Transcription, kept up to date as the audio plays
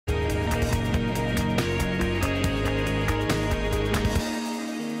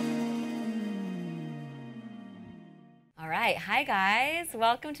right. Hi, guys.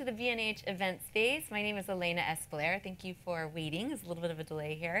 Welcome to the B&H event space. My name is Elena S. Blair. Thank you for waiting. There's a little bit of a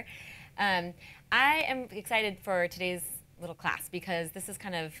delay here. I am excited for today's little class because this is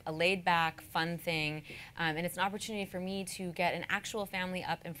kind of a laid-back, fun thing, and it's an opportunity for me to get an actual family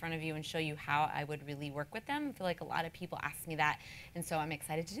up in front of you and show you how I would really work with them. I feel like a lot of people ask me that, and so I'm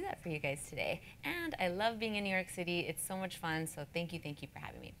excited to do that for you guys today. And I love being in New York City. It's so much fun, so thank you for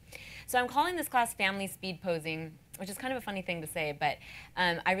having me. So I'm calling this class Family Speed Posing, which is kind of a funny thing to say, but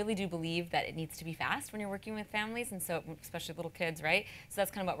I really do believe that it needs to be fast when you're working with families, and so especially little kids, right? So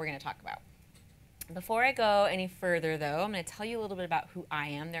that's kind of what we're going to talk about. Before I go any further, though, I'm going to tell you a little bit about who I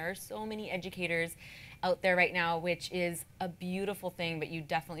am. There are so many educators out there right now, which is a beautiful thing, but you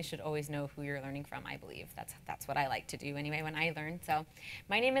definitely should always know who you're learning from, I believe. That's what I like to do anyway when I learn. So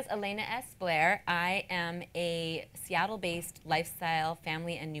my name is Elena S. Blair. I am a Seattle-based lifestyle,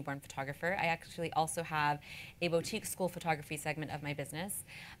 family, and newborn photographer. I actually also have a boutique school photography segment of my business.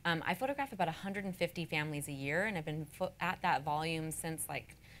 I photograph about 150 families a year, and I've been at that volume since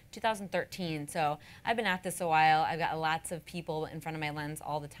like 2013, so I've been at this a while. I've got lots of people in front of my lens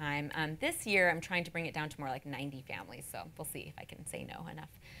all the time. This year, I'm trying to bring it down to more like 90 families, so we'll see if I can say no enough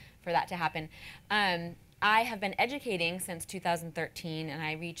for that to happen. I have been educating since 2013, and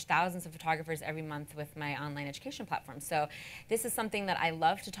I reach thousands of photographers every month with my online education platform. So this is something that I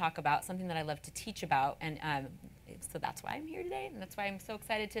love to talk about, something that I love to teach about, and so that's why I'm here today, and that's why I'm so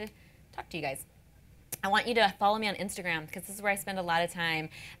excited to talk to you guys. I want you to follow me on Instagram because this is where I spend a lot of time.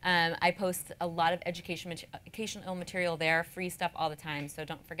 I post a lot of educational material there, free stuff all the time. So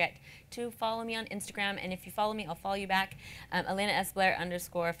don't forget to follow me on Instagram. And if you follow me, I'll follow you back. Elena S. Blair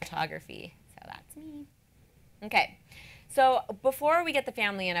 _photography. So that's me. Okay. So before we get the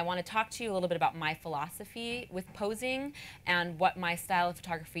family in, I want to talk to you a little bit about my philosophy with posing and what my style of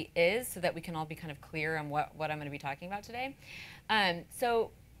photography is so that we can all be kind of clear on what I'm going to be talking about today.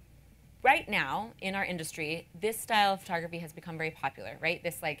 Right now, in our industry, this style of photography has become very popular, right?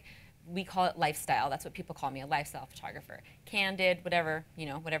 This, like, we call it lifestyle. That's what people call me, a lifestyle photographer. Candid, whatever, you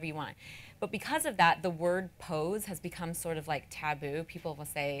know, whatever you want. But because of that, the word pose has become sort of like taboo. People will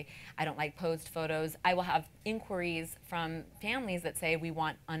say, I don't like posed photos. I will have inquiries from families that say, we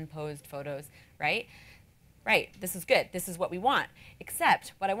want unposed photos, right? Right, this is good, this is what we want.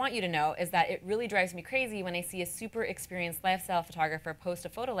 Except, what I want you to know is that it really drives me crazy when I see a super experienced lifestyle photographer post a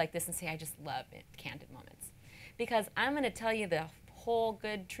photo like this and say, I just love it, candid moments. Because I'm going to tell you the whole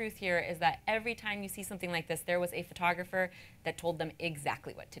good truth here is that every time you see something like this, there was a photographer that told them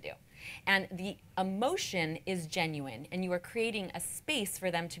exactly what to do. And the emotion is genuine, and you are creating a space for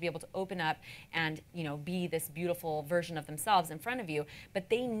them to be able to open up and, you know, be this beautiful version of themselves in front of you, but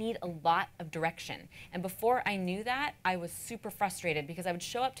they need a lot of direction. And before I knew that, I was super frustrated because I would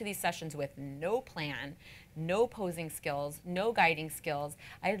show up to these sessions with no plan, no posing skills, no guiding skills.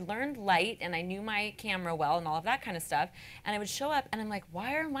 I had learned light and I knew my camera well and all of that kind of stuff. And I would show up and I'm like,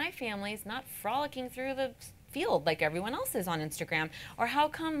 why are my families not frolicking through the field like everyone else is on Instagram? Or how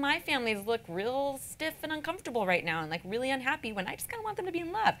come my families look real stiff and uncomfortable right now and like really unhappy when I just kind of want them to be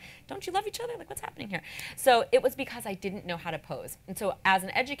in love? Don't you love each other? Like, what's happening here? So it was because I didn't know how to pose. And so as an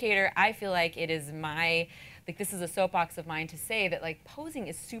educator, I feel like it is my, like, this is a soapbox of mine to say that like posing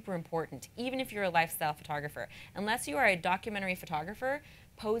is super important, even if you're a lifestyle photographer. Unless you are a documentary photographer,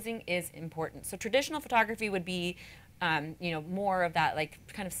 posing is important. So traditional photography would be you know, more of that like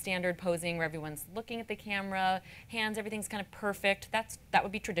kind of standard posing where everyone's looking at the camera, hands, everything's kind of perfect. That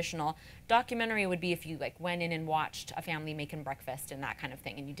would be traditional. Documentary would be if you like went in and watched a family making breakfast and that kind of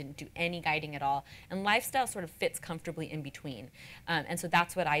thing, and you didn't do any guiding at all. And lifestyle sort of fits comfortably in between. And so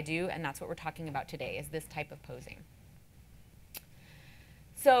that's what I do, and that's what we're talking about today, is this type of posing.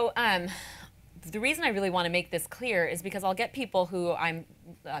 So the reason I really want to make this clear is because I'll get people who I'm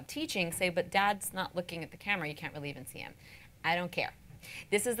teaching say, but Dad's not looking at the camera, you can't really even see him. I don't care.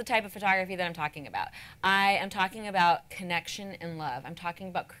 This is the type of photography that I'm talking about. I am talking about connection and love. I'm talking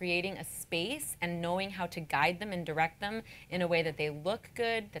about creating a space and knowing how to guide them and direct them in a way that they look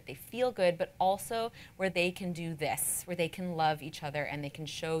good, that they feel good, but also where they can do this, where they can love each other and they can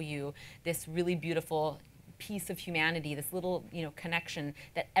show you this really beautiful piece of humanity, this little, you know, connection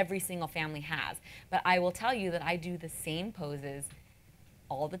that every single family has. But I will tell you that I do the same poses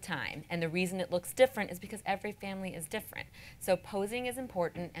all the time, and the reason it looks different is because every family is different. So posing is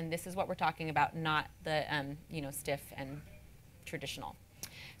important, and this is what we're talking about, not the you know, stiff and traditional.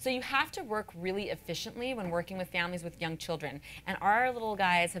 So you have to work really efficiently when working with families with young children, and our little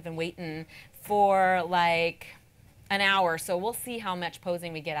guys have been waiting for like an hour, so we'll see how much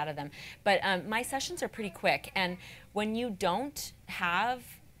posing we get out of them. But my sessions are pretty quick, and when you don't have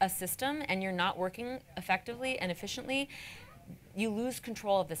a system and you're not working effectively and efficiently, you lose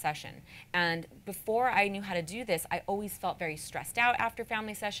control of the session. And before I knew how to do this, I always felt very stressed out after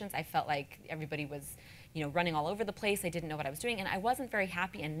family sessions. I felt like everybody was, running all over the place. I didn't know what I was doing, and I wasn't very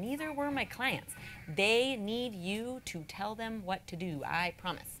happy, and neither were my clients. They need you to tell them what to do, I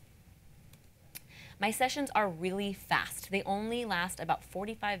promise. My sessions are really fast. They only last about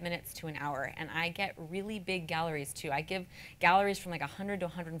 45 minutes to an hour, and I get really big galleries too. I give galleries from like 100 to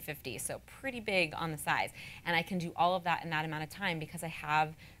 150, so pretty big on the size. And I can do all of that in that amount of time because I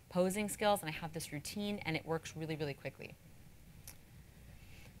have posing skills and I have this routine, and it works really, really quickly.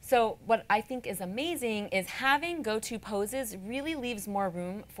 So what I think is amazing is having go-to poses really leaves more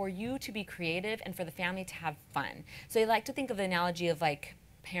room for you to be creative and for the family to have fun. So I like to think of the analogy of like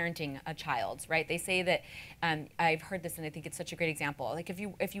parenting a child, right? They say that, I've heard this and I think it's such a great example. Like if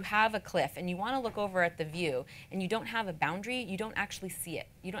you have a cliff and you want to look over at the view and you don't have a boundary, you don't actually see it.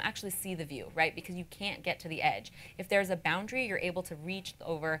 You don't actually see the view, right? Because you can't get to the edge. If there's a boundary, you're able to reach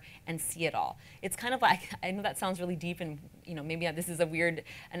over and see it all. It's kind of like, I know that sounds really deep and maybe this is a weird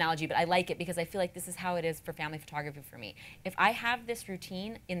analogy, but I like it because I feel like this is how it is for family photography for me. If I have this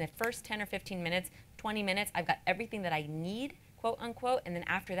routine in the first 10 or 15 minutes, 20 minutes, I've got everything that I need, quote unquote, and then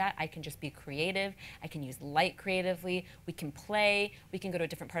after that I can just be creative. I can use light creatively, we can play, we can go to a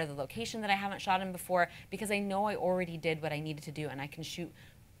different part of the location that I haven't shot in before because I know I already did what I needed to do and I can shoot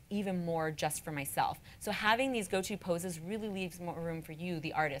even more just for myself. So having these go-to poses really leaves more room for you,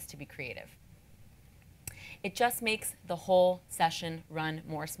 the artist, to be creative. It just makes the whole session run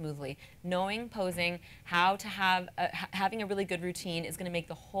more smoothly. Knowing posing, how to have having a really good routine is going to make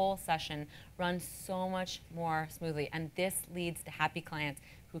the whole session run so much more smoothly. And this leads to happy clients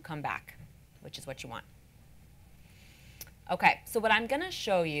who come back, which is what you want. Okay, so what I'm going to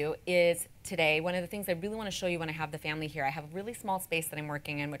show you is today, one of the things I really want to show you when I have the family here, I have a really small space that I'm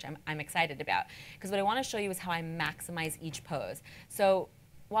working in, which I'm excited about. Because what I want to show you is how I maximize each pose. So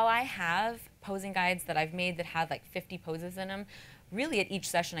while I have posing guides that I've made that have like 50 poses in them, really at each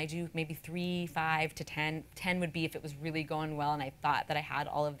session I do maybe 3, 5 to 10. 10 would be if it was really going well and I thought that I had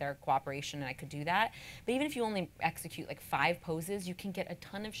all of their cooperation and I could do that. But even if you only execute like 5 poses, you can get a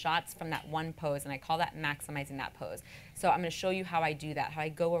ton of shots from that one pose, and I call that maximizing that pose. So I'm going to show you how I do that, how I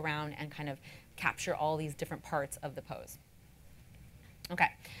go around and kind of capture all these different parts of the pose. Okay,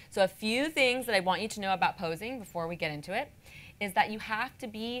 so a few things that I want you to know about posing before we get into it is that you have to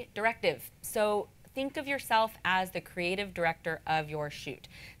be directive. So think of yourself as the creative director of your shoot.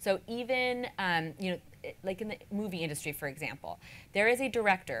 So even, like in the movie industry, for example, there is a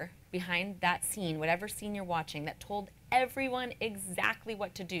director behind that scene, whatever scene you're watching, that told everyone exactly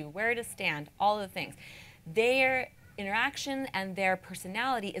what to do, where to stand, all of the things. Their interaction and their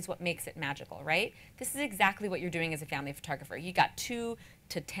personality is what makes it magical, right? This is exactly what you're doing as a family photographer. You got 2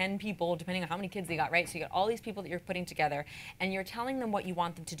 to 10 people, depending on how many kids they got, right? So you got all these people that you're putting together, and you're telling them what you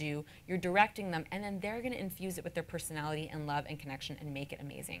want them to do, you're directing them, and then they're going to infuse it with their personality and love and connection and make it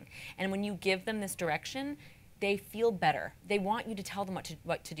amazing. And when you give them this direction, they feel better. They want you to tell them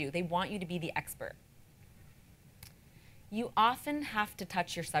what to do. They want you to be the expert. You often have to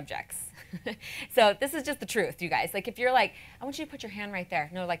touch your subjects. So this is just the truth, you guys. Like if you're like, I want you to put your hand right there.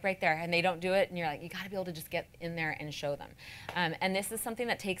 No, like right there. And they don't do it. And you're like, you got to be able to just get in there and show them. And this is something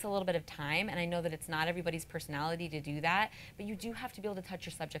that takes a little bit of time. And I know that it's not everybody's personality to do that. But you do have to be able to touch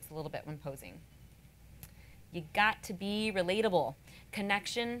your subjects a little bit when posing. You got to be relatable.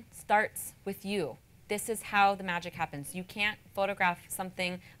 Connection starts with you. This is how the magic happens. You can't photograph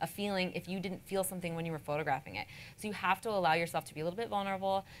something, a feeling, if you didn't feel something when you were photographing it. So you have to allow yourself to be a little bit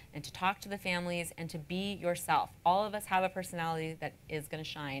vulnerable and to talk to the families and to be yourself. All of us have a personality that is going to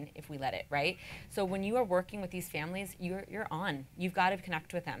shine if we let it, right? So when you are working with these families, you're on. You've got to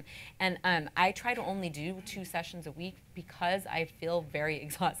connect with them. And I try to only do 2 sessions a week because I feel very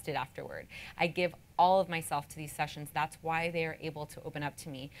exhausted afterward. I give all of myself to these sessions. That's why they are able to open up to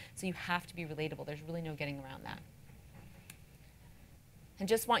me. So you have to be relatable. There's really no getting around that. And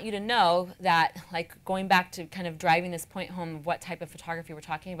just want you to know that, like going back to kind of driving this point home of what type of photography we're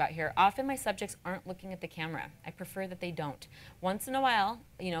talking about here, often my subjects aren't looking at the camera. I prefer that they don't. Once in a while,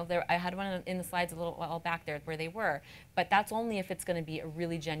 I had one in the slides a little while back there where they were, but that's only if it's going to be a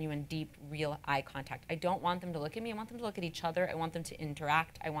really genuine, deep, real eye contact. I don't want them to look at me. I want them to look at each other. I want them to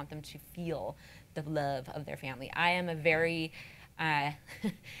interact. I want them to feel the love of their family. I am a very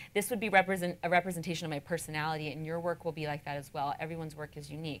this would be a representation of my personality, and your work will be like that as well. Everyone's work is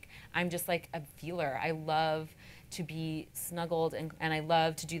unique. I'm just like a feeler. I love to be snuggled, and I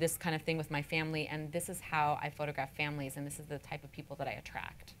love to do this kind of thing with my family, and this is how I photograph families, and this is the type of people that I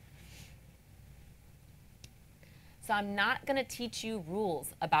attract. So So I'm not going to teach you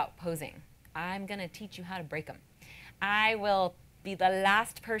rules about posing. I'm going to teach you how to break them. I will be the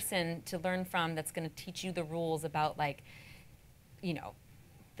last person to learn from that's going to teach you the rules about, like, you know,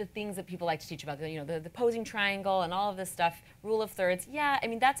 the things that people like to teach about, you know, the posing triangle and all of this stuff, rule of thirds. Yeah, I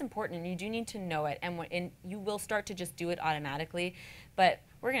mean, that's important, and you do need to know it, and you will start to just do it automatically. But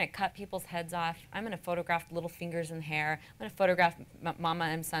we're going to cut people's heads off. I'm going to photograph little fingers and hair. I'm going to photograph Mama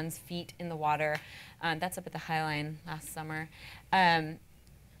and Son's feet in the water. That's up at the High Line last summer.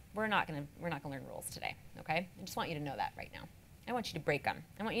 We're not going to learn rules today, okay? I just want you to know that right now. I want you to break them.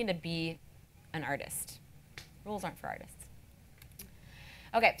 I want you to be an artist. Rules aren't for artists.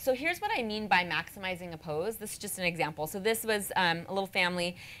 Okay, so here's what I mean by maximizing a pose. This is just an example. So this was a little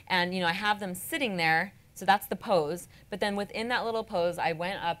family, and I have them sitting there. So that's the pose. But then within that little pose, I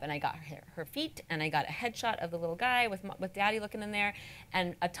went up and I got her feet, and I got a headshot of the little guy with Daddy looking in there,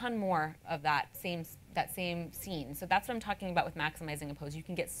 and a ton more of that same scene. So that's what I'm talking about with maximizing a pose. You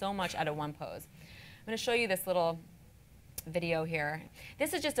can get so much out of one pose. I'm going to show you this little video here.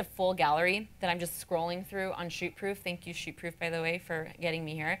 This is just a full gallery that I'm just scrolling through on Shootproof. Thank you, Shootproof, by the way, for getting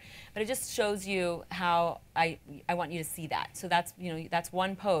me here. But it just shows you how I want you to see that. So that's that's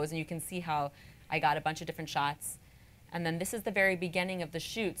one pose, and you can see how I got a bunch of different shots. And then this is the very beginning of the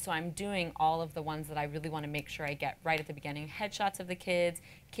shoot, so I'm doing all of the ones that I really want to make sure I get right at the beginning. Headshots of the kids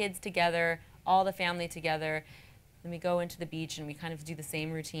together, all the family together. Then we go into the beach and we kind of do the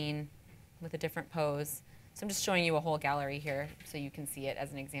same routine with a different pose. So I'm just showing you a whole gallery here so you can see it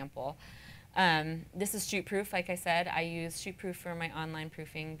as an example. This is Shootproof. Like I said, I use Shootproof for my online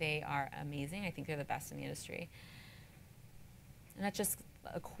proofing. They are amazing. I think they're the best in the industry. And that's just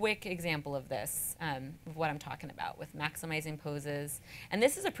a quick example of this, of what I'm talking about with maximizing poses. And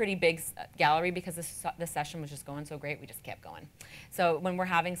this is a pretty big gallery because this session was just going so great, we just kept going. So when we're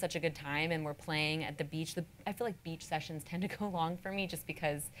having such a good time and we're playing at the beach, I feel like beach sessions tend to go long for me just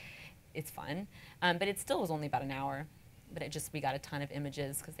because it's fun. But it still was only about an hour. But we got a ton of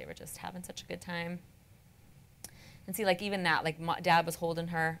images because they were just having such a good time. And see, like even that, like Dad was holding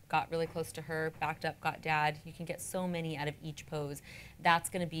her, got really close to her, backed up, got Dad. You can get so many out of each pose. That's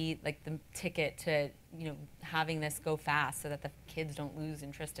going to be like the ticket to having this go fast so that the kids don't lose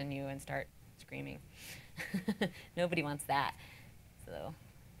interest in you and start screaming. Nobody wants that. So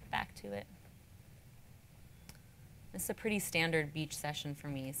back to it. This is a pretty standard beach session for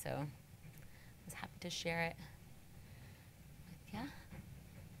me, so I was happy to share it with ya.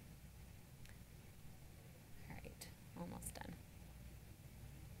 Almost done.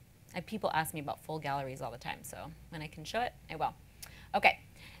 People ask me about full galleries all the time, so when I can show it, I will. Okay,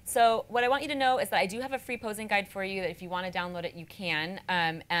 so what I want you to know is that I do have a free posing guide for you that if you want to download it, you can,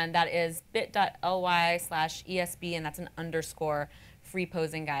 and that is bit.ly/ESB, and that's an underscore free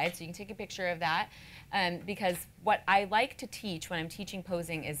posing guide, so you can take a picture of that. Because what I like to teach when I'm teaching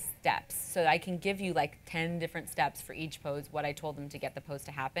posing is steps. So I can give you like 10 different steps for each pose, what I told them to get the pose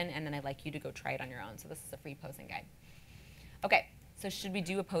to happen, and then I'd like you to go try it on your own. So this is a free posing guide. Okay, so should we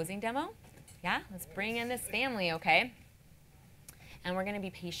do a posing demo? Yeah, let's bring in this family, okay? And we're gonna be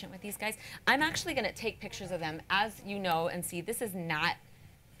patient with these guys. I'm actually gonna take pictures of them, as you know, and see, this is not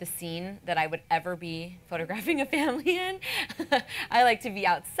the scene that I would ever be photographing a family in. I like to be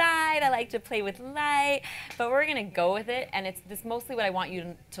outside, I like to play with light, but we're gonna go with it, and this mostly what I want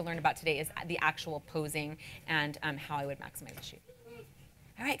you to learn about today is the actual posing and how I would maximize the shoot.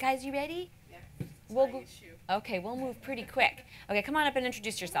 All right, guys, you ready? Yeah. Okay, we'll move pretty quick. Okay, come on up and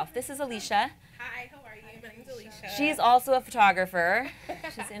introduce yourself. This is Alicia. Hi, how are you? My name's Alicia. She's also a photographer.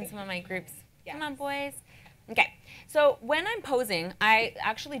 She's in some of my groups. Yes. Come on, boys. Okay, so when I'm posing, I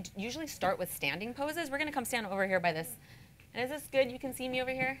actually usually start with standing poses. We're gonna come stand over here by this. And is this good? You can see me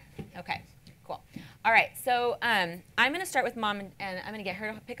over here? Okay, cool. All right, so I'm gonna start with Mom, and I'm gonna get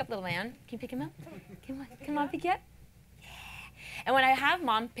her to pick up little man. Can you pick him up? Come on, pick you up. Yeah. And when I have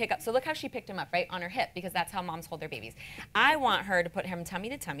Mom pick up, so look how she picked him up, right, on her hip, because that's how moms hold their babies. I want her to put him tummy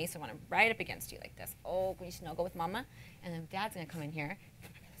to tummy, so I want him right up against you like this. Oh, can you snuggle with Mama? And then Dad's gonna come in here. I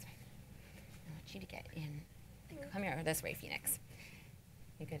want you to get in. Come here, this way, Phoenix.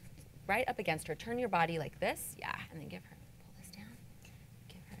 You get right up against her. Turn your body like this, yeah, and then give her, pull this down.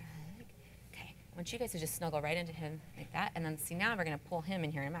 Give her a hug. Okay, I want you guys to just snuggle right into him like that, and then see, now we're gonna pull him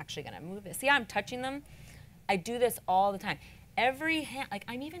in here, and I'm actually gonna move it. See how I'm touching them? I do this all the time. Every hand, like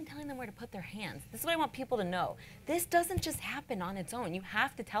I'm even telling them where to put their hands. This is what I want people to know. This doesn't just happen on its own. You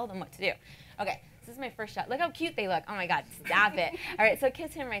have to tell them what to do. Okay, this is my first shot. Look how cute they look. Oh my God, stop it. All right, so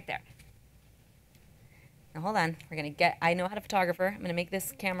kiss him right there. Now hold on, I know how to photographer. I'm gonna make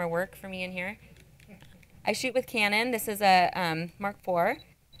this camera work for me in here. I shoot with Canon. This is a Mark IV. Oh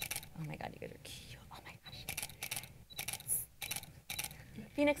my God, you guys are cute. Oh my gosh.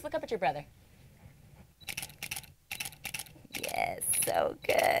 Phoenix, look up at your brother. Yes, so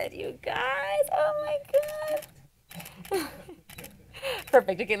good, you guys. Oh my God.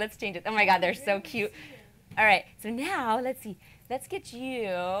 Perfect. Okay, let's change it. Oh my God, they're so cute. All right, so now let's see. Let's get you.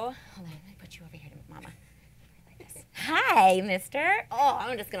 Hold on, let me put you over here to Mama. Like this. Hi, mister. Oh,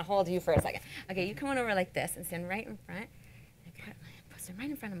 I'm just going to hold you for a second. Okay, you come on over like this and stand right in front. Stand right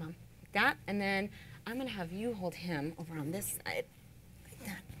in front of Mom. Like that. And then I'm going to have you hold him over on this side. Like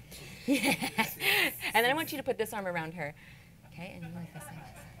that. Yeah. And then I want you to put this arm around her. Okay, and like this.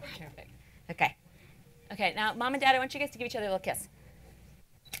 Perfect. Okay. Okay, now Mom and Dad, I want you guys to give each other a little kiss.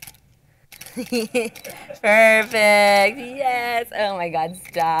 Perfect. Yes. Oh my God,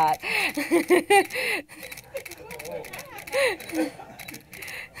 stop.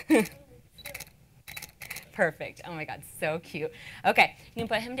 Perfect. Oh my God, so cute. Okay, you can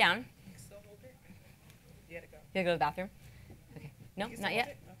put him down. You gotta go to the bathroom? Okay. No, not yet?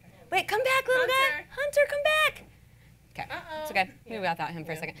 Okay. Wait, come back, little guy. Hunter, come back. Okay, it's okay. Maybe without him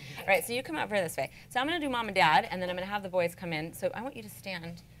for a second. All right, so you come over this way. So I'm going to do Mom and Dad, and then I'm going to have the boys come in. So I want you to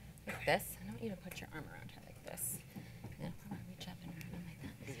stand like this, and I want you to put your arm around her like this. Yeah, reach up and around like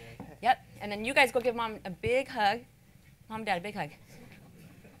that. Yep, and then you guys go give Mom a big hug. Mom and Dad, a big hug.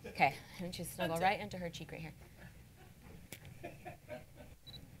 Okay, and she's snuggle right into her cheek right here.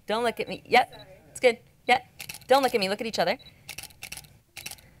 Don't look at me. Yep, it's good. Yep, don't look at me. Look at each other.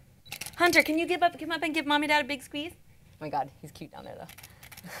 Hunter, can you give up and give Mom and Dad a big squeeze? Oh my God, he's cute down there though.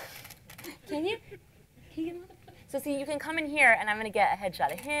 Can you? Can you give him So see, you can come in here, and I'm going to get a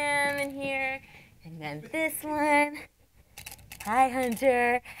headshot of him in here, and then this one. Hi,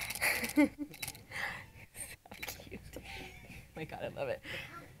 Hunter. So cute. Oh my God, I love it.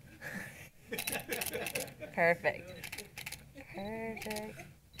 Perfect. Perfect.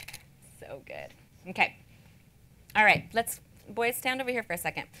 So good. Okay. All right, boys, stand over here for a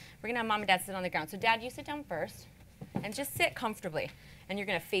second. We're going to have Mom and Dad sit on the ground. So Dad, you sit down first, and just sit comfortably, and you're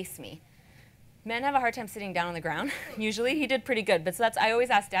going to face me. Men have a hard time sitting down on the ground. Usually, he did pretty good, but so I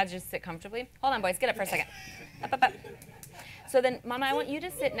always ask Dad to just sit comfortably. Hold on, boys, get up for a second. Up, up, up. So then, Mama, I want you to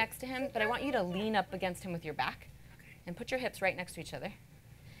sit next to him, but I want you to lean up against him with your back, and put your hips right next to each other.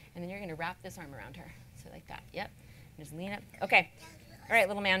 And then you're going to wrap this arm around her. So like that. Yep. And just lean up. Okay. All right,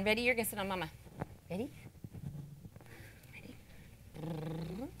 little man. Ready? You're going to sit on Mama. Ready? Ready?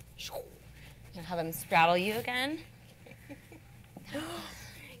 You'll have him straddle you again. There you go.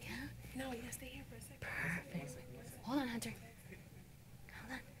 No, you gotta stay here for a second. Perfect. Hold on, Hunter.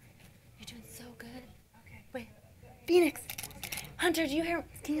 Hold on. You're doing so good. Okay. Wait. Phoenix. Hunter, do you hear?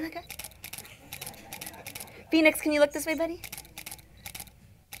 Can you look up? Phoenix, can you look this way, buddy?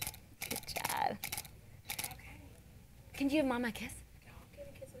 Good job. Okay. Can you give Mama a kiss? No, give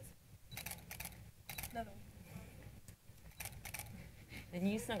me kisses. Another one. Then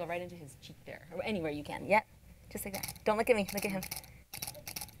you snuggle right into his cheek there, or anywhere you can. Yep. Just like that. Don't look at me. Look at him.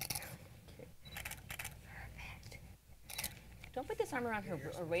 Perfect. Don't put this arm around her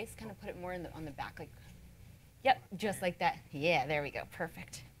waist. Kind of put it more on the back, like. Yep, just like that. Yeah, there we go.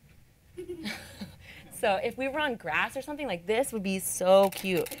 Perfect. So if we were on grass or something, like this would be so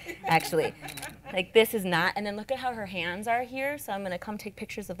cute, actually. Like this is not. And then look at how her hands are here. So I'm gonna come take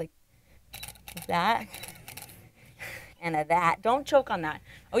pictures of like that and of that. Don't choke on that.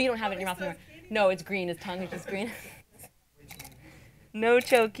 Oh, you don't have it in your mouth anymore. No, it's green. His tongue is just green. No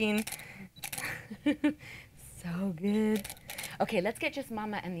choking. So good. Okay, let's get just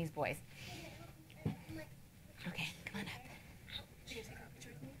Mama and these boys. Okay, come on up.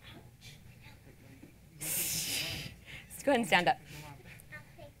 Let's go ahead and stand up.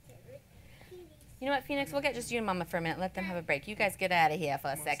 You know what, Phoenix? We'll get just you and Mama for a minute. Let them have a break. You guys get out of here for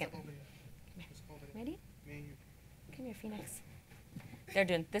a second. Ready? Come here, Phoenix. They're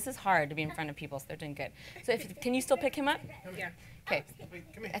doing. This is hard to be in front of people, so they're doing good. So, can you still pick him up? Yeah. Okay.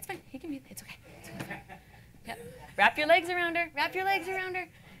 That's fine. He can be. It's okay. It's okay. Yep. Wrap your legs around her. Wrap your legs around her.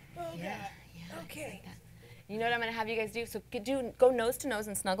 Oh, Yeah. Yeah. okay. Like you know what I'm gonna have you guys do? So go nose to nose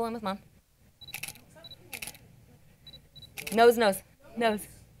and snuggle in with Mom. Nose, nose, nose.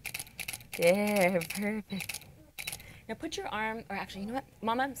 There, perfect. Now put your arm, or actually, you know what?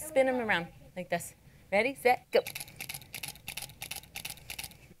 Mama, spin him around like this. Ready, set, go.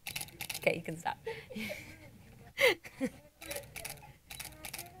 Okay, you can stop.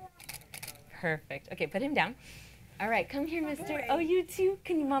 Perfect. Okay, put him down. All right, come here, mister. Oh, you too.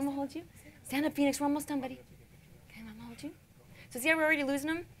 Can you Mama hold you? Stand up, Phoenix. We're almost done, buddy. Can Mama hold you? So see how we're already losing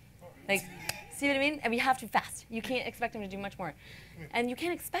him? Like, see what I mean? And we have to be fast. You can't expect them to do much more. And you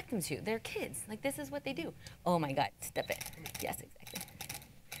can't expect them to. They're kids. Like, this is what they do. Oh, my God. Step it. Yes, exactly.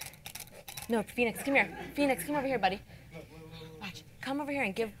 No, Phoenix, come here. Phoenix, come over here, buddy. Watch. Come come over here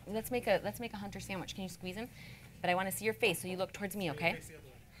and give. Let's make a Hunter sandwich. Can you squeeze him? But I want to see your face, so you look towards me, okay?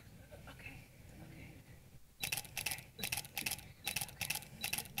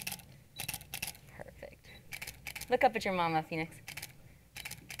 Perfect. Look up at your mama, Phoenix.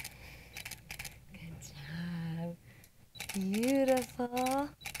 Good job. Beautiful.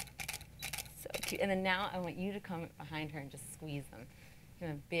 So cute. And then now I want you to come behind her and just squeeze them. Give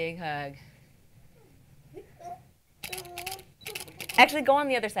them a big hug. Actually, go on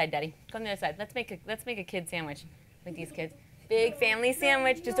the other side, Daddy. Go on the other side. Let's make a kid sandwich with these kids. Big family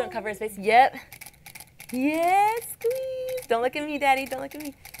sandwich. Just don't cover his face. Yep. Yes, squeeze. Don't look at me, Daddy. Don't look at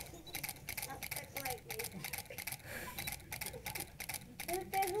me.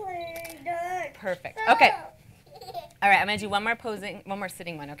 Perfect. Okay. All right, I'm gonna do one more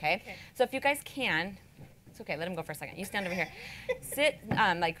sitting one, okay? So if you guys can, it's okay, let him go for a second. You stand over here. Sit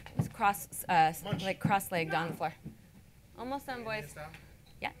like cross-legged on the floor. Almost done, boys.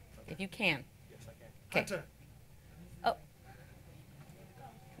 Yeah, if you can. Yes, I can. Okay. Oh.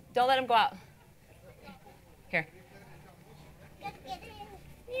 Don't let him go out. Here.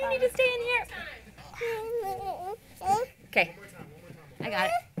 You need to stay in here. Okay. I got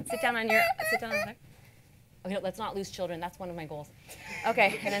it. Sit down on there. Okay, no, let's not lose children. That's one of my goals.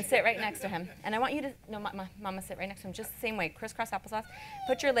 Okay, and then sit right next to him. And I want you to, Mama, sit right next to him, just the same way, crisscross applesauce.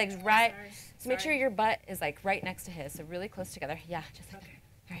 Put your legs right, so make sure your butt is like right next to his, so really close together. Yeah, just like,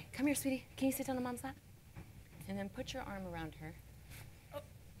 all right, come here, sweetie. Can you sit down on Mom's lap? And then put your arm around her.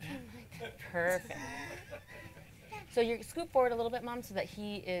 Yeah, like that. Perfect. So you scoop forward a little bit, Mom, so that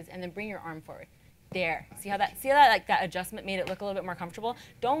he is, and then bring your arm forward. There. See how that like that adjustment made it look a little bit more comfortable?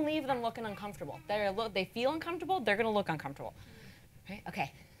 Don't leave them looking uncomfortable. They feel uncomfortable, they're gonna look uncomfortable. Right?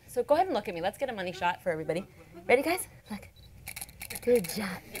 Okay. So go ahead and look at me. Let's get a money shot for everybody. Ready, guys? Look. Good job.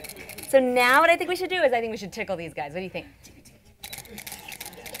 So now what I think we should do is I think we should tickle these guys. What do you think?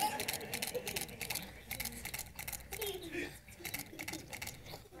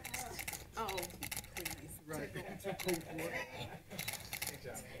 Oh, please. Right.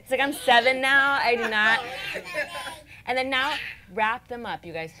 It's like I'm 7 now. I do not. And then now wrap them up,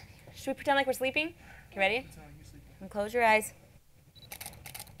 you guys. Should we pretend like we're sleeping? Okay, ready? And close your eyes.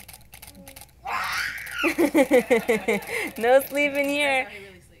 No sleeping here.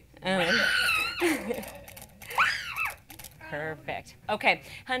 Perfect. Okay,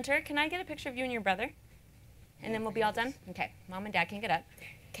 Hunter, can I get a picture of you and your brother? And then we'll be all done? Okay, Mom and Dad can get up.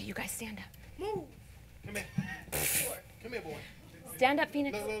 Okay, you guys stand up. Move. Come here. Come here, boy. Stand up,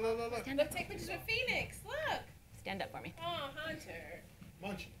 Phoenix. Look. Stand up. Look, take pictures with Phoenix. Look. Stand up for me. Oh, Hunter.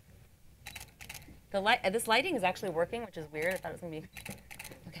 Munch. This lighting is actually working, which is weird. I thought it was going to be...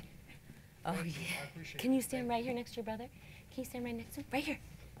 Okay. Oh, yeah. Can you stand right here next to your brother? Can you stand right next to him? Right here.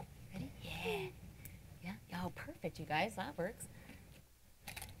 Ready? Yeah. Yeah. Oh, perfect, you guys. That works.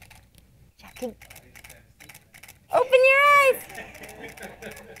 Yeah, open your eyes.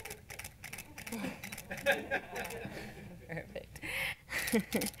 Perfect.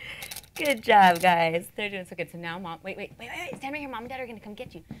 Good job, guys. They're doing so good. So now, Mom, wait. Stand right here. Mom and Dad are going to come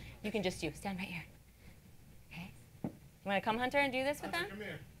get you. You can just stand right here. Okay? You want to come, Hunter, and do this with them? Come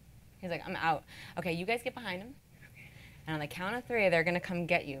here. He's like, I'm out. Okay, you guys get behind him. And on the count of 3, they're going to come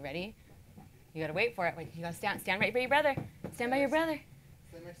get you. Ready? You got to wait for it. Wait, you got to stand right by your brother. Stand by your brother.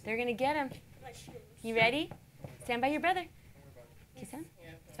 They're going to get him. You ready? Stand by your brother. Can you stand?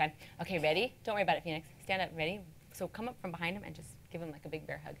 It's fine. Okay, ready? Don't worry about it, Phoenix. Stand up. Ready? So come up from behind him and just give him like a big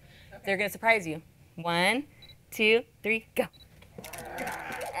bear hug. Okay. They're going to surprise you. 1, 2, 3, go. Oh,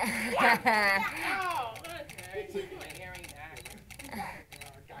 Hunter. You ain't hearing that.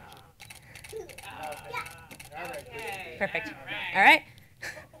 Okay. Perfect. All right.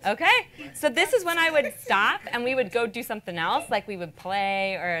 Okay. So this is when I would stop and we would go do something else, like we would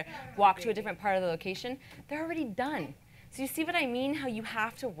play or walk to a different part of the location. They're already done. So you see what I mean? How you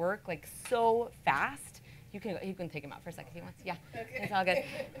have to work like so fast. You can take him out for a second if he wants. Yeah, it's all good.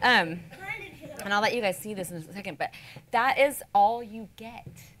 And I'll let you guys see this in a second. But that is all you get.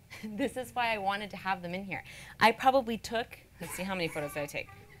 This is why I wanted to have them in here. I probably took. Let's see, how many photos did I take?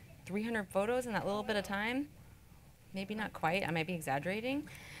 300 photos in that little bit of time. Maybe not quite. I might be exaggerating,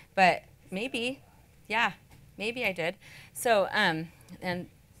 but maybe. Yeah, maybe I did. So, and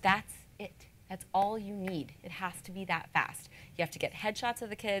that's it. That's all you need. It has to be that fast. You have to get headshots of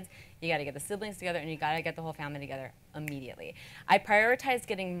the kids, you got to get the siblings together, and you got to get the whole family together immediately. I prioritized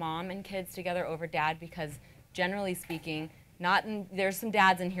getting mom and kids together over dad because, generally speaking, there's some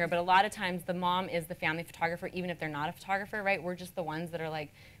dads in here, but a lot of times the mom is the family photographer, even if they're not a photographer, right? We're just the ones that are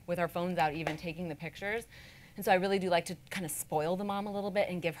like with our phones out even taking the pictures. And so I really do like to kind of spoil the mom a little bit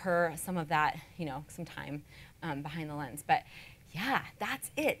and give her some of that, some time behind the lens. But yeah,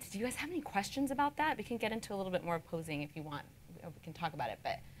 that's it. Do you guys have any questions about that? We can get into a little bit more posing if you want. Or we can talk about it,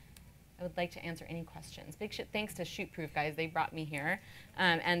 but I would like to answer any questions. Big thanks to Shootproof, guys. They brought me here.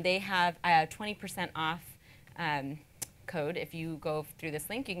 And they have a 20% off code. If you go through this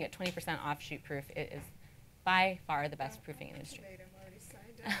link, you can get 20% off Shootproof. It is by far the best proofing in the industry. I'm already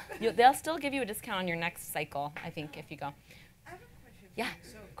signed up. They'll still give you a discount on your next cycle, I think, if you go. I have a question. Yeah, For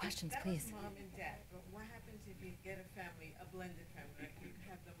you. So questions, that please. was mom and dad, but what happens if you get a family, a blended family? Like you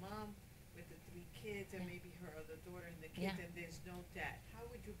have the mom with the 3 kids and maybe her other daughter and the kids, and there's no dad. How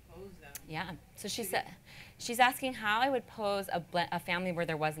would you pose them? Yeah. So she said, she's asking how I would pose a family where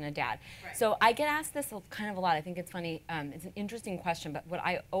there wasn't a dad. Right. So I get asked this kind of a lot. I think it's funny. It's an interesting question, but what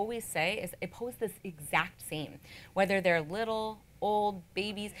I always say is I pose this exact same, whether they're little, old,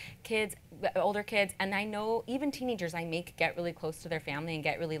 babies, kids, older kids, and I know even teenagers I make get really close to their family and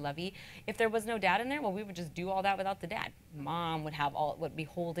get really lovey. If there was no dad in there, well, we would just do all that without the dad. Mom would be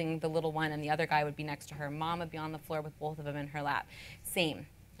holding the little one, and the other guy would be next to her. Mom would be on the floor with both of them in her lap. Same.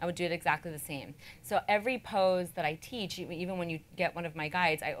 I would do it exactly the same. So every pose that I teach, even when you get one of my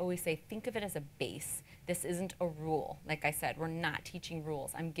guides, I always say, think of it as a base. This isn't a rule. Like I said, we're not teaching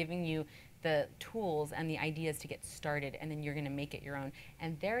rules. I'm giving you the tools and the ideas to get started, and then you're gonna make it your own.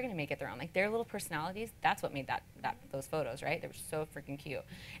 And they're gonna make it their own. Like their little personalities, that's what made those photos, right? They were so freaking cute.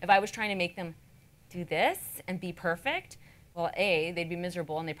 If I was trying to make them do this and be perfect, well, A, they'd be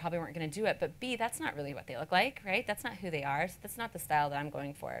miserable and they probably weren't going to do it, but B, that's not really what they look like, right? That's not who they are. So that's not the style that I'm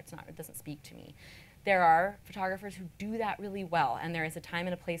going for. It doesn't speak to me. There are photographers who do that really well, and there is a time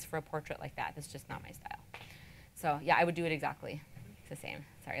and a place for a portrait like that. That's just not my style. So yeah, I would do it exactly the same.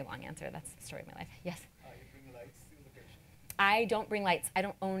 Sorry, long answer. That's the story of my life. Yes? You bring lights to the location. I don't bring lights. I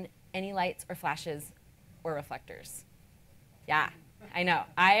don't own any lights or flashes or reflectors. Yeah. I know.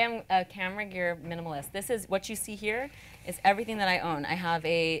 I am a camera gear minimalist. This is what you see here is everything that I own. I have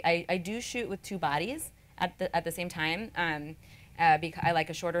I do shoot with 2 bodies at the same time. Because I like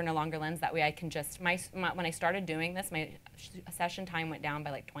a shorter and a longer lens. That way I can just, when I started doing this, my session time went down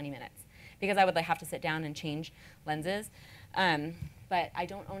by like 20 minutes because I would have to sit down and change lenses. But I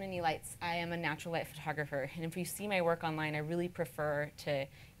don't own any lights. I am a natural light photographer. And if you see my work online, I really prefer to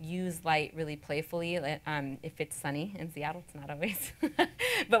use light really playfully. If it's sunny in Seattle, it's not always.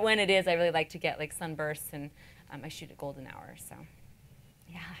 But when it is, I really like to get like sunbursts, and I shoot at golden hour. So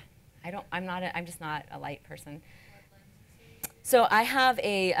yeah, I'm just not a light person. So I have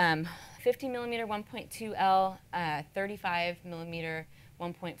a 50 millimeter 1.2 L, 35 millimeter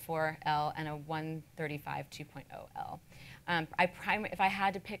 1.4 L, and a 135 2.0 L. If I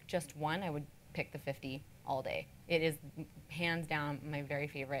had to pick just one, I would pick the 50 all day. It is hands down my very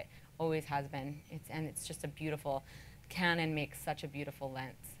favorite, always has been. It's just a beautiful, Canon makes such a beautiful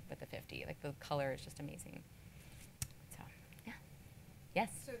lens with the 50. Like the color is just amazing. So, yeah. Yes?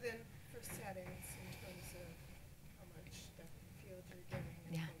 So then for settings, in terms of how much depth of field you're getting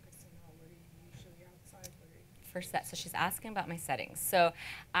and Yeah. focusing on, what are you usually outside? What are you So she's asking about my settings. So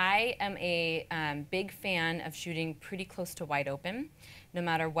I am a big fan of shooting pretty close to wide open, no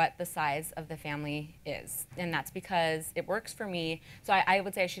matter what the size of the family is. And that's because it works for me. So I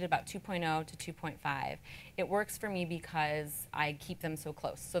would say I shoot about 2.0 to 2.5. It works for me because I keep them so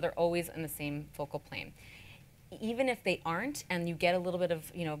close. So they're always in the same focal plane. Even if they aren't, and you get a little bit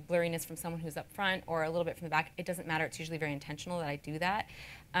of blurriness from someone who's up front or a little bit from the back, it doesn't matter. It's usually very intentional that I do that.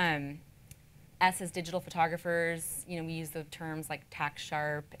 Us as digital photographers, we use the terms like tack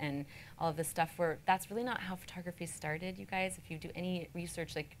sharp and all of this stuff where that's really not how photography started, you guys. If you do any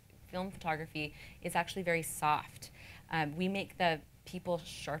research, like film photography is actually very soft. We make the people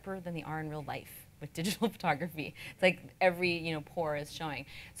sharper than they are in real life with digital photography. It's like every pore is showing.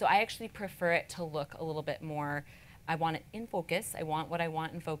 So I actually prefer it to look a little bit more, I want it in focus. I want what I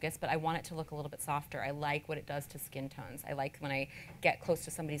want in focus, but I want it to look a little bit softer. I like what it does to skin tones. I like when I get close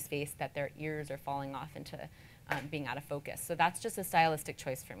to somebody's face that their ears are falling off into being out of focus. So that's just a stylistic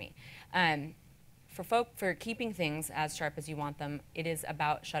choice for me. For keeping things as sharp as you want them, it is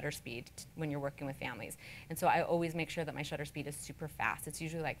about shutter speed when you're working with families. And so I always make sure that my shutter speed is super fast. It's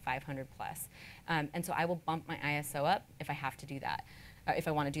usually like 500 plus. And so I will bump my ISO up if I have to do that, if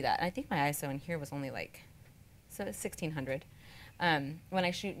I want to do that. And I think my ISO in here was only like, so it's 1600. When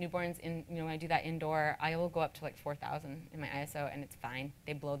I shoot newborns, when I do that indoor, I will go up to like 4,000 in my ISO, and it's fine.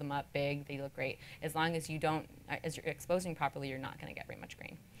 They blow them up big. They look great. As long as you don't, as you're exposing properly, you're not going to get very much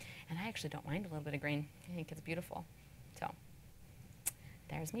grain. And I actually don't mind a little bit of grain. I think it's beautiful. So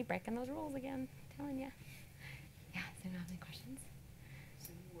there's me breaking those rules again. I'm telling you. Yeah. Does anyone have any questions?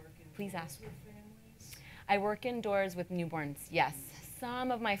 So you work in Please ask. with families? I work indoors with newborns. Yes.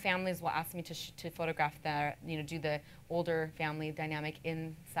 some of my families will ask me to photograph their, do the older family dynamic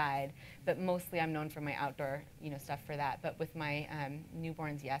inside, but mostly I'm known for my outdoor, stuff for that. But with my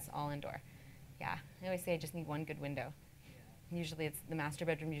newborns, yes, all indoor. Yeah, I always say I just need one good window. Usually it's the master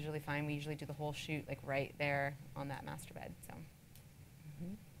bedroom, usually fine. We usually do the whole shoot like right there on that master bed, so.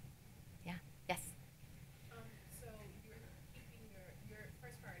 Yeah, yes? So you're keeping your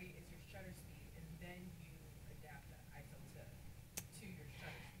first priority is your shutter speed, and then you adapt the ISO to your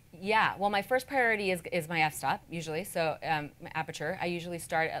shutter speed. Yeah, well, my first priority is my f-stop, usually, so my aperture. I usually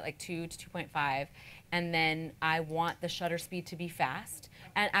start at like 2 to 2.5, and then I want the shutter speed to be fast.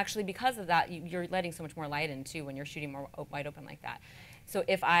 And actually, because of that, you're letting so much more light in, too, when you're shooting more wide open like that. So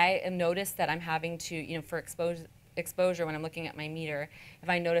if I notice that I'm having to, for exposure when I'm looking at my meter, if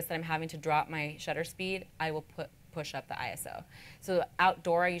I notice that I'm having to drop my shutter speed, I will push up the ISO. So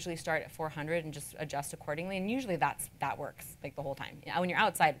outdoor, I usually start at 400 and just adjust accordingly, and usually that works like the whole time. When you're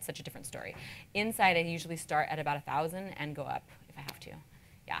outside, it's such a different story. Inside, I usually start at about 1,000 and go up if I have to.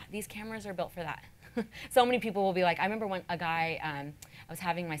 Yeah, these cameras are built for that. So many people will be like, I remember when a guy, I was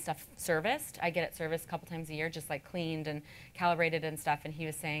having my stuff serviced. I get it serviced a couple times a year, just like cleaned and calibrated and stuff, and he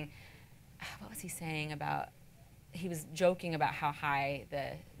was saying, what was he saying about, he was joking about how high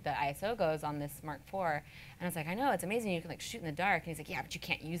the ISO goes on this Mark IV. And I was like, I know, it's amazing, you can like shoot in the dark. And he's like, yeah, but you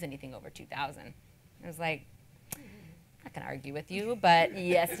can't use anything over 2,000. I was like, I'm not gonna argue with you, but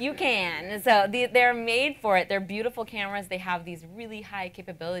yes, you can. So they're made for it. They're beautiful cameras. They have these really high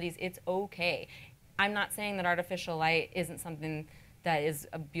capabilities. It's okay. I'm not saying that artificial light isn't something that is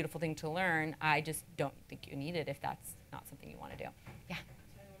a beautiful thing to learn. I just don't think you need it if that's not something you want to do. Yeah.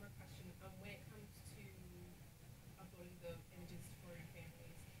 So one more question. When it comes to uploading the images for your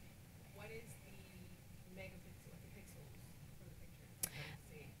families, what is the megapixel, the pixels for the picture?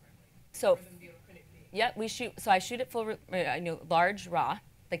 Say correctly. So, for them to be able to print it big. yeah, so I shoot it full, large raw,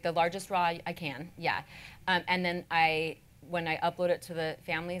 like the largest raw I can, yeah. And then when I upload it to the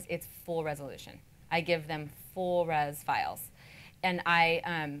families, it's full resolution. I give them full res files. And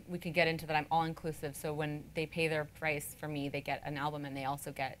we could get into that. I'm all inclusive. So when they pay their price for me, they get an album and they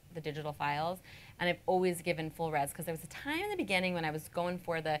also get the digital files. And I've always given full res because there was a time in the beginning when I was going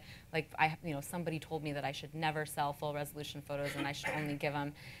for the, somebody told me that I should never sell full resolution photos and I should only give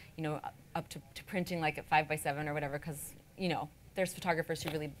them, up to printing like at 5x7 or whatever, because, there's photographers who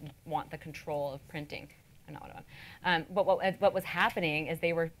really want the control of printing. I'm not one of them. But what was happening is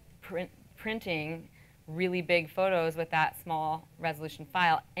they were printing really big photos with that small resolution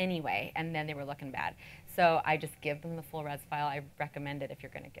file anyway, and then they were looking bad. So I just give them the full res file. I recommend it if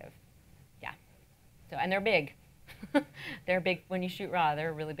you're going to give. Yeah. So, and they're big. They're big. When you shoot raw,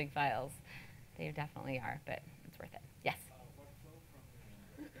 they're really big files. They definitely are, but it's worth it. Yes?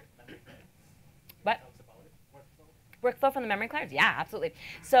 What? Workflow from the memory cards? Yeah, absolutely.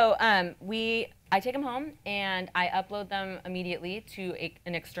 So I take them home and I upload them immediately to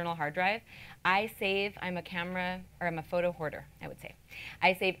an external hard drive. I'm a photo hoarder, I would say.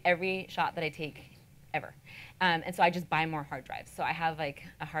 I save every shot that I take ever. And so I just buy more hard drives. So I have like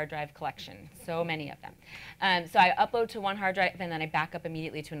a hard drive collection, so many of them. So I upload to one hard drive and then I back up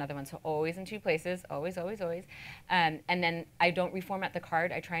immediately to another one. So always in two places, always, always, always. And then I don't reformat the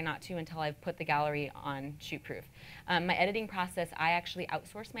card. I try not to until I've put the gallery on shoot-proof. My editing process, I actually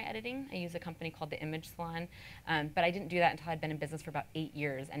outsource my editing. I use a company called The Image Salon. But I didn't do that until I'd been in business for about 8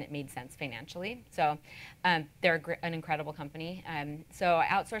 years and it made sense financially. So they're an incredible company. So I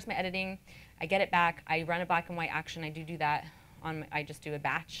outsource my editing. I get it back. I run a black and white action. I do that. I just do a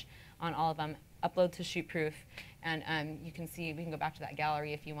batch on all of them, upload to shoot-proof, and you can see, we can go back to that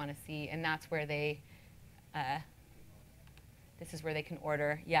gallery if you want to see, and that's where they, this is where they can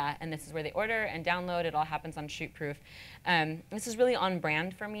order, yeah, and this is where they order and download. It all happens on shoot-proof. This is really on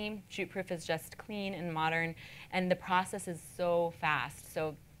brand for me. Shoot-proof is just clean and modern, and the process is so fast.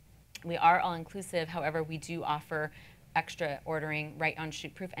 So we are all-inclusive. However, we do offer extra ordering right on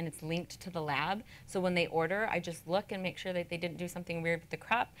shoot-proof, and it's linked to the lab. So when they order, I just look and make sure that they didn't do something weird with the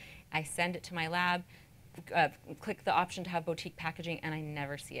crop. I send it to my lab, click the option to have boutique packaging, and I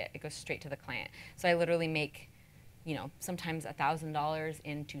never see it. It goes straight to the client. So I literally make, sometimes $1,000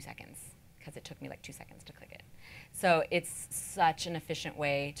 in 2 seconds, because it took me like 2 seconds to click it. So it's such an efficient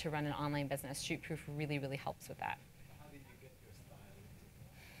way to run an online business. Shoot-proof really, really helps with that. How did you get your style?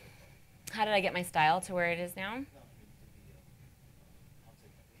 How did I get my style to where it is now?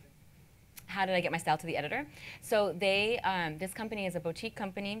 How did I get my style to the editor? So this company is a boutique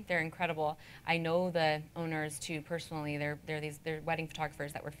company. They're incredible. I know the owners too personally. They're wedding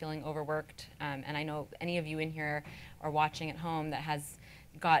photographers that were feeling overworked. And I know any of you in here are watching at home that has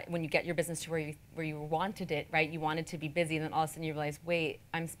when you get your business to where you wanted it, right? You wanted to be busy, and then all of a sudden you realize, wait,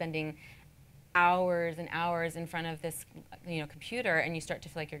 I'm spending hours and hours in front of this, computer, and you start to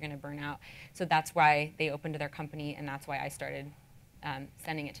feel like you're going to burn out. So that's why they opened their company, and that's why I started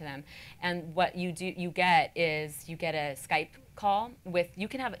sending it to them. And what you get a Skype call with, you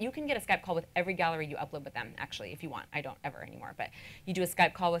can get a Skype call with every gallery you upload with them, actually, if you want. I don't ever anymore, but you do a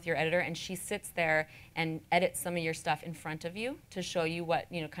Skype call with your editor, and she sits there and edits some of your stuff in front of you to show you what,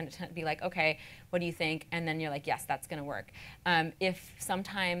 kind of be like, okay, what do you think? And then you're like, yes, that's gonna work. If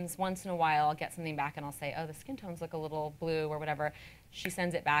sometimes, once in a while, I'll get something back and I'll say, oh, the skin tones look a little blue or whatever, she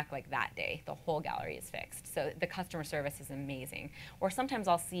sends it back like that day. The whole gallery is fixed. So the customer service is amazing. Or sometimes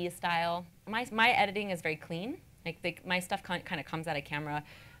I'll see a style. My editing is very clean. Like my stuff kind of comes out of camera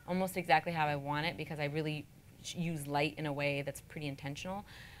almost exactly how I want it, because I really use light in a way that's pretty intentional.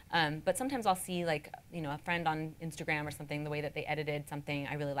 But sometimes I'll see, like, a friend on Instagram or something, the way that they edited something,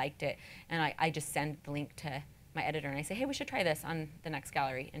 I really liked it, and I just send the link to my editor and I say, hey, we should try this on the next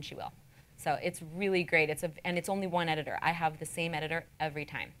gallery, and she will. So it's really great. And it's only one editor. I have the same editor every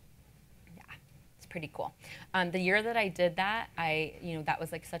time. Yeah, it's pretty cool. The year that I did that, that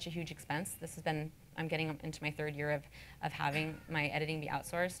was like such a huge expense. I'm getting into my third year of having my editing be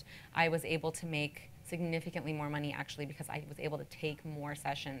outsourced. I was able to make significantly more money, actually, because I was able to take more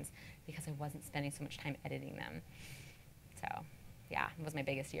sessions because I wasn't spending so much time editing them. So yeah, it was my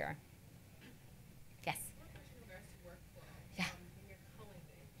biggest year. Yes? In regards to workflow, Yeah. when you're culling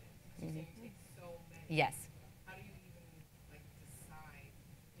the images, you say you take so many. Yes. How do you even decide?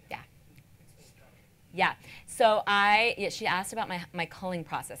 Yeah. Which go? Yeah. So she asked about my culling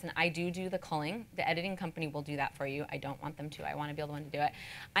process, and I do the culling. The editing company will do that for you. I don't want them to. I want to be the one to do it.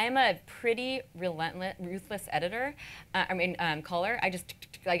 I am a pretty ruthless editor. Culler. I just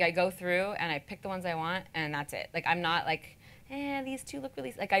I go through and I pick the ones I want, and that's it. Like, I'm not like, these two look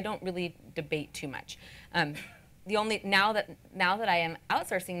really, I don't really debate too much. Now that I am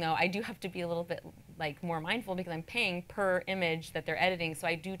outsourcing, though, I do have to be a little bit more mindful, because I'm paying per image that they're editing. So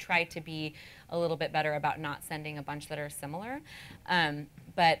I do try to be a little bit better about not sending a bunch that are similar. Yeah,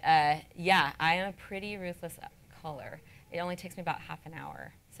 I am a pretty ruthless culler. It only takes me about half an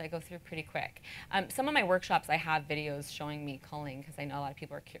hour, so I go through pretty quick. Some of my workshops, I have videos showing me culling, because I know a lot of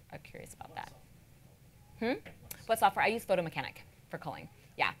people are curious about that. What software? I use Photomechanic for culling.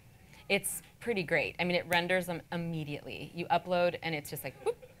 Yeah, it's pretty great. I mean, it renders them immediately. You upload, and it's just like,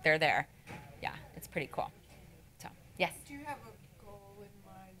 boop, they're there. Yeah, it's pretty cool. So, yes? Do you have a goal in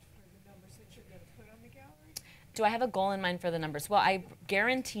mind for the numbers that you're going to put on the gallery? Do I have a goal in mind for the numbers? Well, I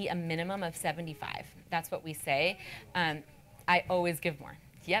guarantee a minimum of 75. That's what we say. I always give more.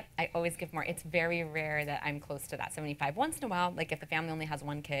 Yep, I always give more. It's very rare that I'm close to that 75. Once in a while, like if the family only has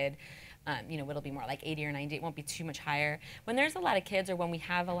one kid, it'll be more like 80 or 90. It won't be too much higher. When there's a lot of kids, or when we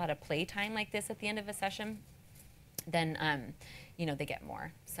have a lot of play time like this at the end of a session, then they get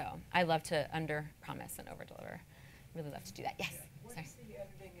more. So I love to under-promise and over-deliver. Really love to do that. Yes? What Sorry. is the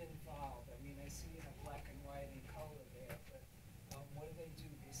editing involved? I mean, I see black and white and color there, but what do they do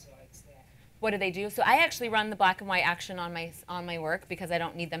besides that? What do they do? So I actually run the black and white action on my work, because I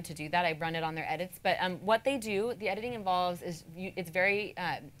don't need them to do that. I run it on their edits. But what they do, the editing involves is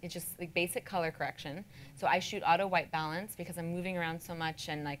it's just like basic color correction. So I shoot auto white balance, because I'm moving around so much,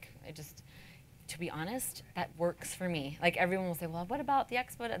 and to be honest, that works for me. Like, everyone will say, well, what about the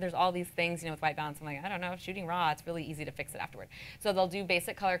expo? There's all these things, with white balance. I'm like, I don't know, shooting raw, it's really easy to fix it afterward. So they'll do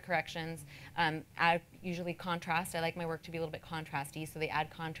basic color corrections, add usually contrast. I like my work to be a little bit contrasty, so they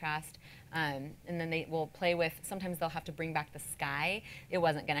add contrast, and then they will play with, sometimes they'll have to bring back the sky. It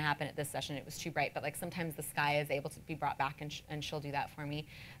wasn't gonna happen at this session, it was too bright, but sometimes the sky is able to be brought back, and she'll do that for me.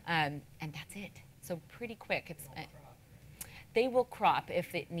 And that's it. So pretty quick. They will crop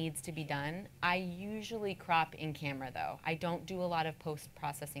if it needs to be done. I usually crop in camera, though. I don't do a lot of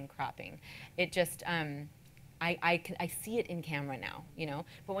post-processing cropping. It just, I see it in camera now,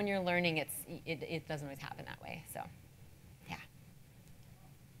 But when you're learning, it doesn't always happen that way. So, yeah.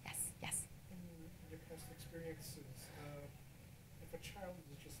 Yes. In your past experiences, if a child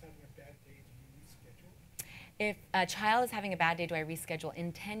is just having a bad day, do you reschedule? If a child is having a bad day, do I reschedule?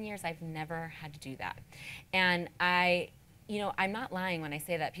 In 10 years, I've never had to do that. And I'm not lying when I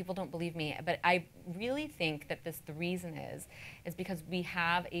say that. People don't believe me, but I really think that the reason is because we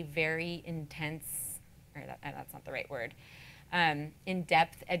have a very intense, or that's not the right word,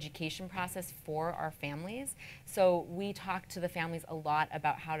 in-depth education process for our families. So we talk to the families a lot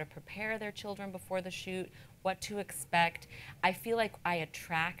about how to prepare their children before the shoot, what to expect. I feel like I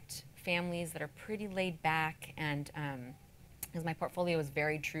attract families that are pretty laid back, and because my portfolio is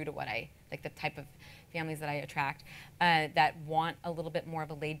very true to what the type of families that I attract that want a little bit more of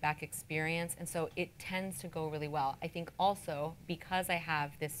a laid-back experience, and so it tends to go really well. I think also because I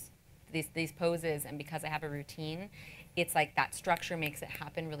have these poses and because I have a routine, it's like that structure makes it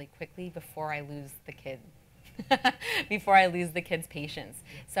happen really quickly before I lose the kid. Before I lose the kids' patience.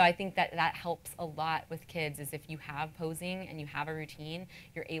 So I think that that helps a lot with kids is if you have posing and you have a routine,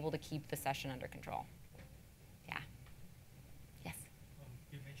 you're able to keep the session under control. Yeah. Yes?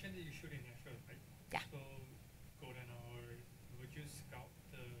 You mentioned that you shoot in Nashville, right? Yeah. So, golden hour, would you scout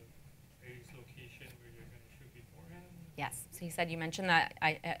the various location where you're going to shoot beforehand? Yes. So you mentioned that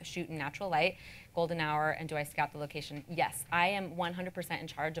I shoot in natural light, golden hour, and do I scout the location? Yes. I am 100% in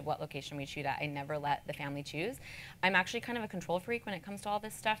charge of what location we shoot at. I never let the family choose. I'm actually kind of a control freak when it comes to all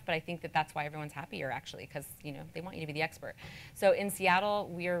this stuff, but I think that that's why everyone's happier actually, because they want you to be the expert. So in Seattle,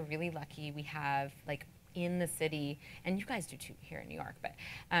 we are really lucky. We have like in the city, and you guys do too here in New York, but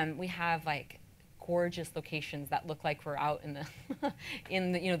we have like gorgeous locations that look like we're out in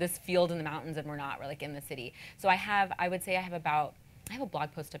the this field in the mountains, and we're not. We're like in the city. So I would say I have a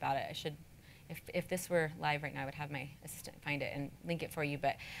blog post about it. I should, if this were live right now, I would have my assistant find it and link it for you.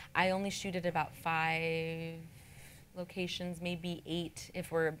 But I only shoot at about 5 locations, maybe 8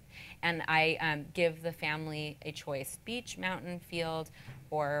 and I give the family a choice: beach, mountain, field,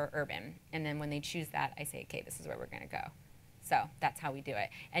 or urban. And then when they choose that, I say, okay, this is where we're going to go. So that's how we do it.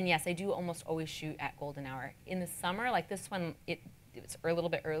 And yes, I do almost always shoot at golden hour. In the summer, like this one, it's a little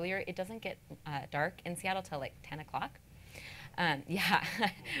bit earlier. It doesn't get dark in Seattle till like 10 o'clock. Yeah,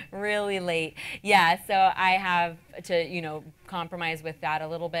 really late. Yeah, so I have to, compromise with that a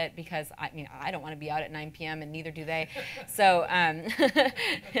little bit because I don't want to be out at 9 p.m. and neither do they. So,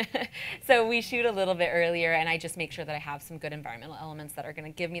 so we shoot a little bit earlier, and I just make sure that I have some good environmental elements that are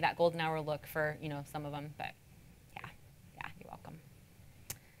going to give me that golden hour look for, some of them. But yeah, you're welcome.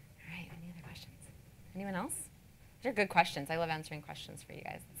 All right, any other questions? Anyone else? These are good questions. I love answering questions for you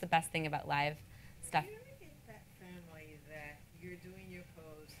guys. It's the best thing about live stuff. Do you ever get that family that you're doing your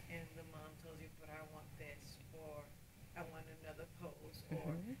pose and the mom tells you, but I want this, or I want another pose,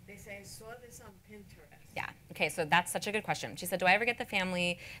 or they say, I saw this on Pinterest? Yeah, okay, so that's such a good question. She said, do I ever get the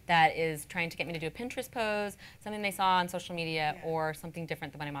family that is trying to get me to do a Pinterest pose, something they saw on social media, or something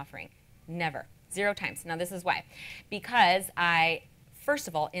different than what I'm offering? Never. 0 times. Now this is why. Because I, first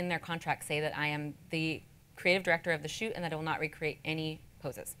of all, in their contract say that I am the creative director of the shoot and that I will not recreate any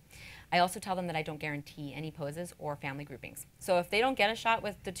poses. I also tell them that I don't guarantee any poses or family groupings. So if they don't get a shot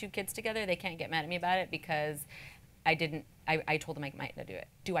with the 2 kids together, they can't get mad at me about it because I told them I might not do it.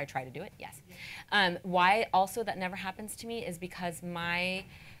 Do I try to do it? Yes. Why also that never happens to me is because my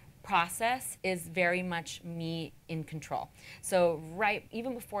process is very much me in control. So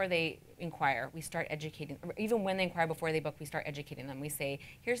even before they inquire, we start educating, or even when they inquire before they book, we start educating them. We say,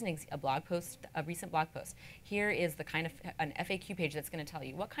 here's a blog post, a recent blog post. Here is the kind of an FAQ page that's going to tell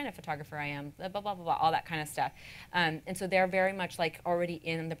you what kind of photographer I am, blah, blah, blah, blah, all that kind of stuff. And so they're very much like already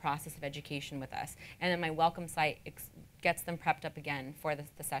in the process of education with us. And then my welcome site gets them prepped up again for the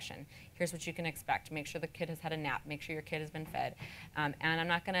session. Here's what you can expect. Make sure the kid has had a nap. Make sure your kid has been fed. And I'm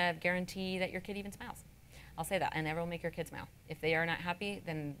not going to guarantee that your kid even smiles. I'll say that. I never will make your kid smile. If they are not happy,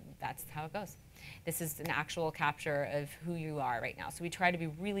 then that's how it goes. This is an actual capture of who you are right now. So we try to be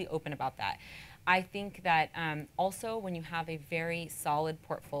really open about that. I think that also when you have a very solid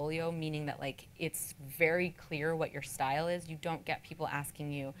portfolio, meaning that like it's very clear what your style is, you don't get people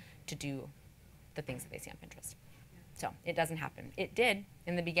asking you to do the things that they see on Pinterest. So it doesn't happen. It did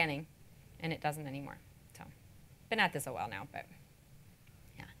in the beginning, and it doesn't anymore. So been at this a while now, but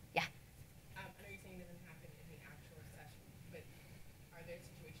yeah. I know you're saying it doesn't happen in the actual session, but are there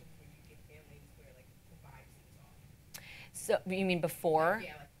situations where you get families where like the vibe seems off? So you mean before?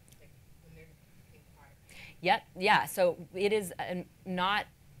 Yeah, like when they're inquiring. Yep. Yeah. So it is not.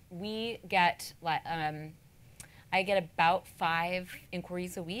 We get I get about 5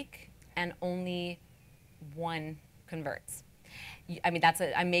 inquiries a week, and only 1 converts. I mean,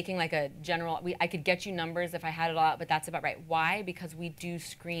 I'm making like a general, I could get you numbers if I had it all out, but that's about right. Why? Because we do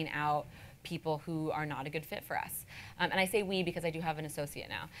screen out people who are not a good fit for us. And I say we because I do have an associate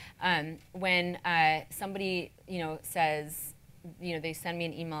now. When somebody, says, they send me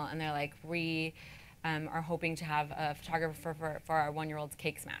an email and they're like, we are hoping to have a photographer for our 1-year-old's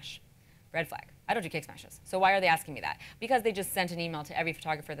cake smash. Red flag. I don't do cake smashes. So why are they asking me that? Because they just sent an email to every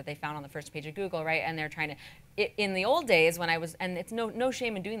photographer that they found on the first page of Google, right? And they're trying to, in the old days when I was, and it's no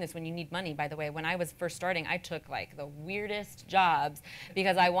shame in doing this when you need money, by the way. When I was first starting, I took like the weirdest jobs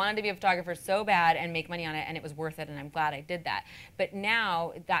because I wanted to be a photographer so bad and make money on it, and it was worth it, and I'm glad I did that. But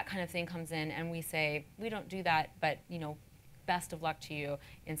now that kind of thing comes in and we say, we don't do that, but best of luck to you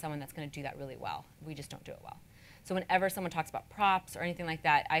in someone that's going to do that really well. We just don't do it well. So whenever someone talks about props or anything like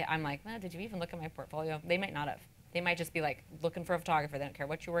that, I'm like, well, did you even look at my portfolio? They might not have. They might just be like looking for a photographer. They don't care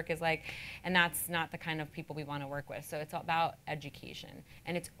what your work is like. And that's not the kind of people we want to work with. So it's all about education.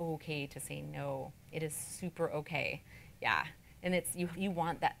 And it's okay to say no. It is super okay. Yeah. And it's you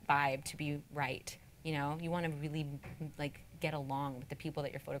want that vibe to be right. You know, you want to really like get along with the people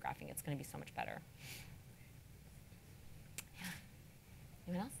that you're photographing. It's going to be so much better. Yeah.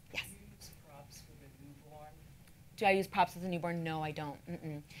 Anyone else? Yes. Do you use props for the newborn? Do I use props with a newborn? No, I don't.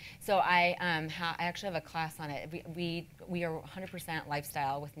 So I actually have a class on it. We are 100%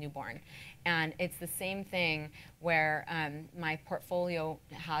 lifestyle with newborn, and it's the same thing where my portfolio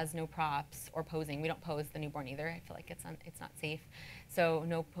has no props or posing. We don't pose the newborn either. I feel like it's not safe, so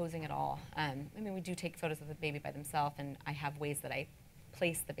no posing at all. I mean, we do take photos of the baby by themselves, and I have ways that I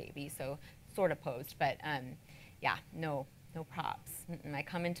place the baby, so sort of posed, but yeah, no props. I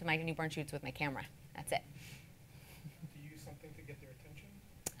come into my newborn shoots with my camera. That's it. Do you use something to get their attention?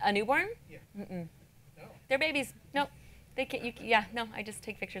 A newborn? Yeah. No. No. They're babies. Nope. They can't. Yeah. No. I just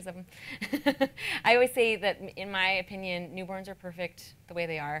take pictures of them. I always say that, in my opinion, newborns are perfect the way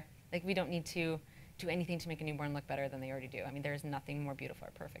they are. Like, we don't need to do anything to make a newborn look better than they already do. I mean, there's nothing more beautiful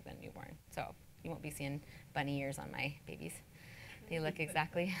or perfect than a newborn. So you won't be seeing bunny ears on my babies. They look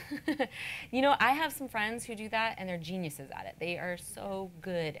exactly. You know, I have some friends who do that, and they're geniuses at it. They are so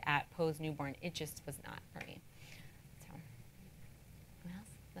good at pose newborn. It just was not for me. So, what else?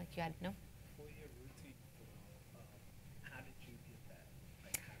 Like you had no? For your routine flow, how did you get that?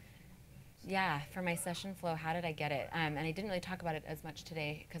 Like, how did you Yeah, for my session flow, how did I get it? And I didn't really talk about it as much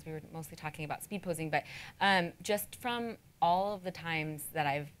today because we were mostly talking about speed posing, but just from all of the times that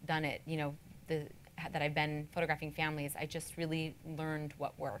I've done it, you know, that I've been photographing families, I just really learned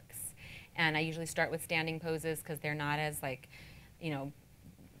what works. And I usually start with standing poses because they're not as, like, you know,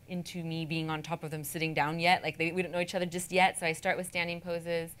 into me being on top of them sitting down yet. Like, we don't know each other just yet, so I start with standing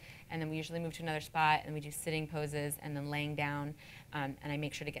poses, and then we usually move to another spot, and we do sitting poses, and then laying down. And I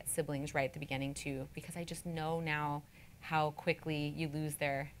make sure to get siblings right at the beginning too, because I just know now how quickly you lose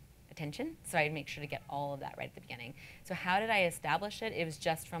their attention. So I make sure to get all of that right at the beginning. So how did I establish it? It was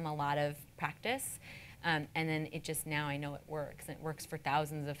just from a lot of practice. And then it just, now I know it works. And it works for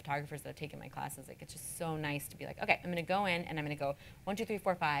thousands of photographers that have taken my classes. Like, it's just so nice to be like, okay, I'm gonna go in and I'm gonna go 1, 2, 3,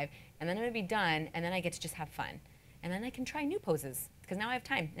 4, 5, and then I'm gonna be done, and then I get to just have fun. And then I can try new poses, because now I have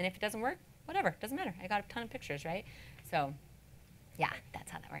time. And if it doesn't work, whatever, doesn't matter. I got a ton of pictures, right? So yeah,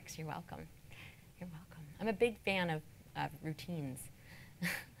 that's how that works. You're welcome. You're welcome. I'm a big fan of routines.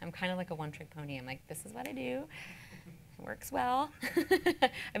 I'm kind of like a one-trick pony. I'm like, this is what I do. It works well.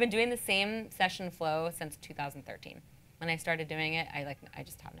 I've been doing the same session flow since 2013. When I started doing it, I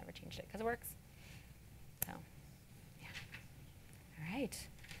just have never changed it because it works. So, yeah. All right.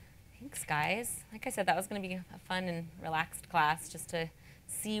 Thanks, guys. Like I said, that was going to be a fun and relaxed class, just to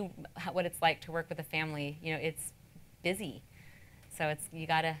see what it's like to work with a family. You know, it's busy, so you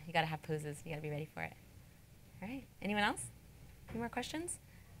gotta have poses. You gotta be ready for it. All right. Anyone else? Any more questions?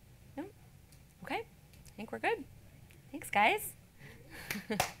 No? Okay. I think we're good. Thanks, guys.